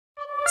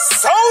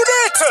Sound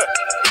it!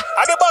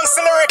 And the Banks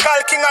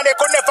lyrical king and they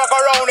could never go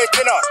around it,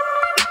 you know.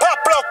 Pop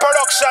Plug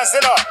Productions,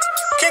 you know.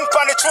 King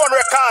Pan the Throne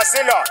Records,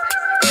 you know.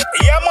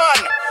 Yeah, man.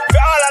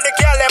 For all of the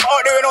girl them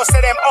out there, you know, say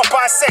them up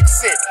and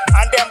sexy.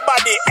 And them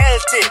body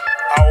healthy.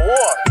 A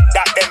war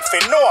that them fi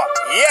know.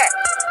 Yeah.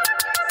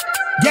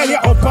 Girl, you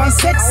up and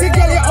sexy,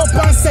 girl, you up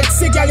and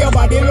sexy, girl, your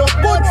body look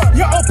good.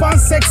 You up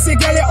and sexy,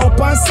 girl, you up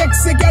and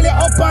sexy, girl, you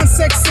up and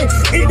sexy.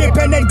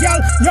 Independent girl,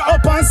 you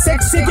up and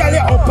sexy, girl, you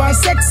up and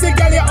sexy,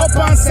 girl, you up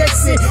and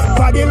sexy.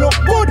 Body look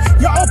good,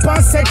 you up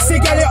and sexy,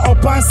 girl, you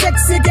up and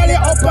sexy, girl, you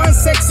up and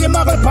sexy.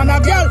 Muggle pan a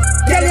girl,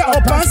 girl, you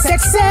up and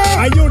sexy.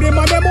 And you the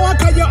man them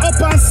walk, you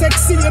up and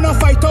sexy. You no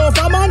fight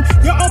over man,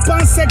 you up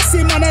and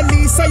sexy. Man at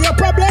least your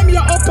problem, you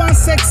up and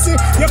sexy.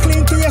 You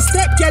clean to your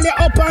step, girl, you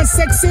up and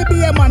sexy.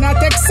 Be a man at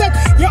except.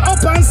 You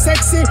up and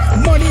sexy,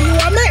 money you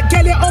a make,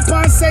 girl you up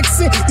and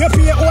sexy. You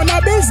pay your own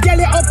bills, girl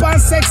you up and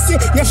sexy.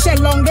 You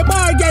shell on the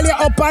bar, girl you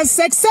up and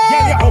sexy.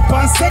 Girl you up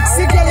and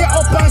sexy, girl you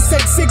up and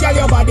sexy. Girl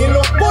your body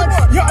look good,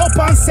 you up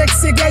and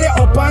sexy. Girl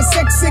you up and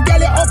sexy,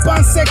 girl you up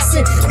and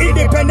sexy.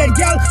 Independent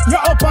girl, you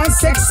up and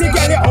sexy.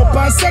 Girl you up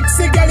and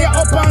sexy, girl you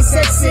up and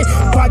sexy.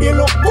 Body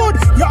look good,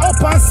 you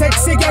up and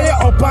sexy. Girl you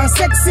up and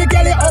sexy,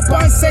 girl you up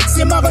and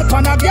sexy. Muggle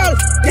pan a girl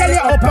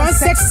you up and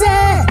sexy.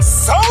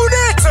 Sound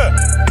it!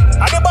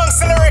 And the Banks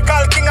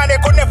lyrical king and they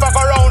could never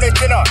go around it,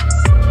 you know.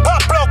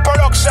 Pop Plug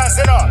Productions,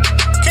 you know.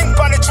 King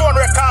Pan the Throne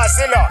Records,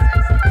 you know.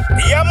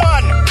 Yeah,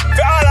 man. For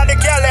all of the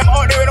girl them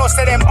out there, you know,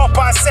 say them up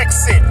and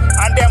sexy.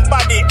 And them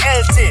body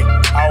healthy.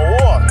 A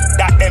war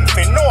that them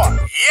fi know.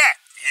 Yeah.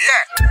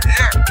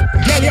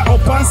 Girl, you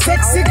up and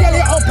sexy, girl,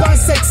 you up and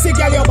sexy,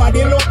 girl, your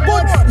body look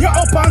good. You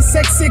up and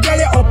sexy, girl,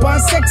 you up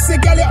and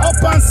sexy, girl, you up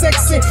and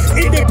sexy.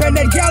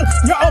 Independent girl,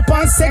 you up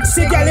and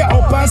sexy, girl, you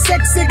up and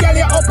sexy, girl,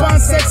 you up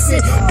and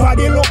sexy.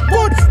 Body look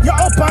good, you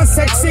up and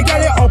sexy, girl,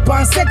 you up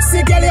and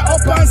sexy, girl, you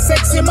up and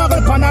sexy.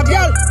 Muggle pan a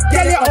girl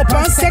you up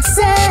and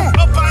sexy.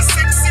 Up and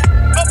sexy,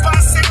 up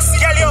and sexy.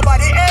 Girl, your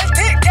body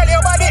healthy, girl,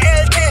 your body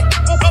healthy.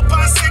 Up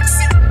and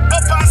sexy,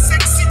 up and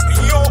sexy.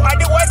 Yo, and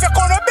the wife you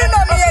gonna be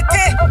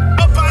nominated.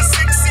 Up and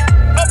sexy,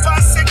 up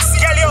and sexy.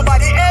 Girl, your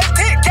body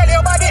healthy, girl,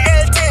 your body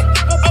healthy.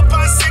 Up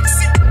and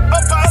sexy,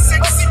 up and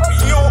sexy.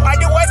 Yo,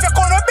 and the wife you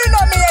gonna be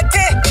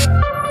nominated.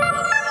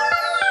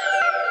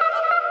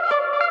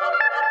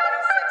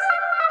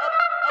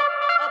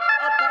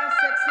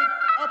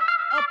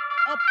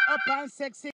 Up and sexy.